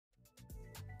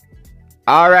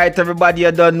Alright, everybody,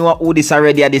 you don't know who this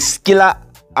already. The Skilla.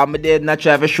 I'm dead not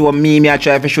try to show me. I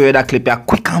try to show you that clip here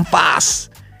quick and fast.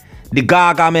 The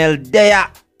Gargamel Deh.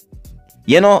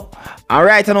 You know,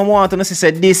 alright, I don't want to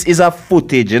say this is a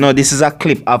footage, you know, this is a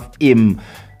clip of him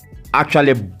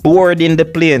actually boarding the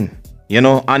plane, you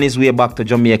know, on his way back to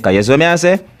Jamaica. You see what I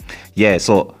say? Yeah,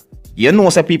 so you know,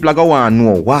 say people are going to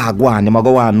know what go on, they are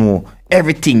going to know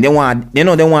everything. They want, you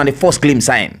know, they want the first glimpse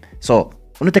sign. So,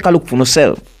 you take a look for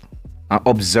yourself and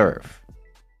observe.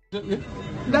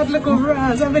 That little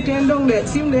brass, everything down there,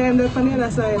 see him there on the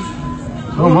other side.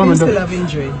 Oh, man, still have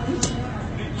injury.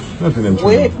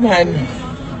 Wait, man.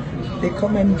 They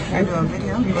come and I do a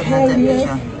video. Hell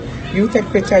yeah. You take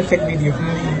picture, I take video.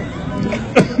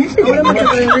 How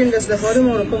do you bring this stuff? How do you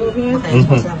want to come up here? Yeah, I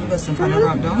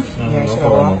should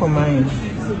have walked on mine.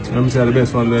 Let me see the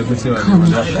best one. Let me see what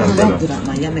Don't do that,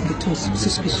 man. You make it too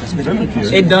suspicious.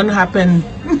 It don't happen.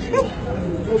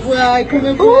 Well, I come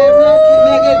up here,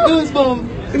 I get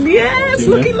goosebumps. Yes,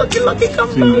 looky,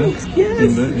 come down.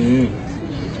 Yes.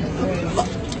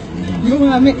 You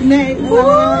want to make night?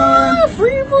 Oh,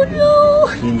 free Buju.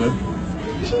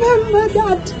 Remember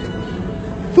that.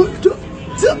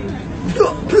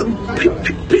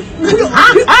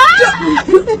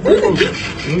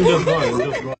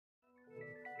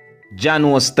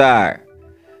 Jano Star.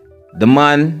 The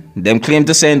man, them claim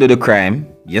to say him do the crime.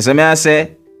 Yes, I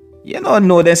say, you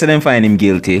know they say them find him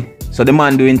guilty. So the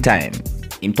man doing time.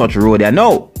 Him touch road there.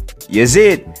 No. You see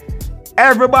it?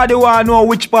 Everybody want to know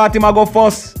which part him a go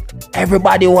first.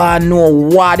 Everybody want to know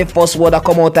what the first word that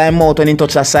come out of him mouth when he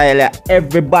touch the soil.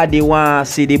 Everybody want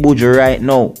to see the Buju right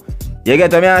now. You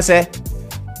get what I say?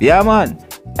 Yeah, man.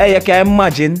 Hey, you can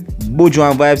imagine Buju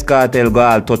and Vibes Cartel go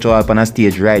all touch up on a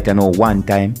stage right now one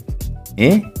time.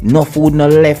 Eh? No food, no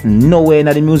left, nowhere in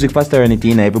the music fast or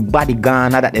anything. Everybody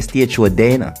gone at the stage show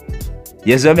there.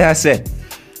 You see what I say?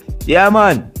 Yeah,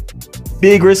 man.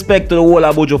 Big respect to the whole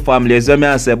of Buju family. You see what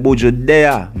I say? Buju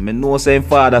there. I know saying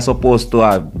father supposed to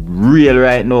have real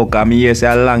right now. Because I hear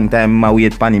say a long time I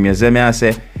wait for him. You see what I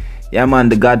say? Yeah, man,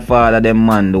 the godfather, them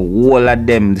man, the whole of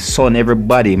them, the son,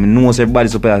 everybody. I know everybody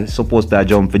supposed to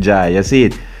jump for joy. You see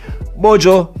it?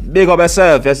 Buju, big up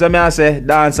yourself. You see what I say?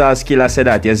 Dancehall say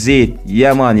that. You see it?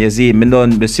 Yeah, man, you see it.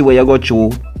 I see where you go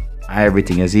through.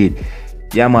 Everything, you see it?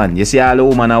 Yeah, man, you see all the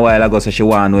woman a while ago, so she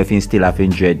want to know if he still have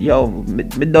dread. Yo, me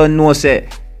don't know, say,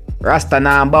 Rasta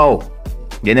na bow.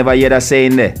 You never hear that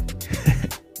saying there.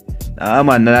 Nah,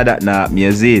 man, none of that, nah, me,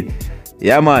 you see it?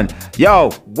 Yeah, man.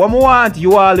 Yo, what I want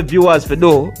you all the viewers to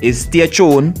do is stay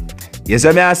tuned. You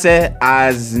see me I say,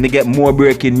 as me get more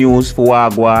breaking news for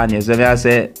Wagwan, you see me I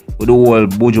say, with the whole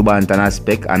Buju Banton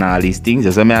aspect and all these things,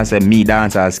 you see me I say, me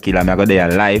Seriousskilla, me go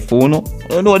there live for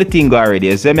you know the thing already,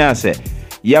 you see me I say.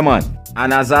 Yeah, man.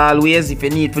 And as always, if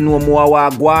you need to know more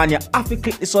Wagwan, you have to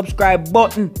click the subscribe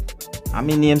button. And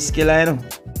my name Skilla, you know.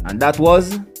 And that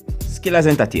was Skilla's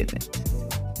Entertainment.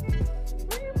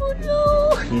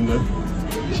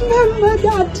 Remember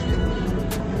that.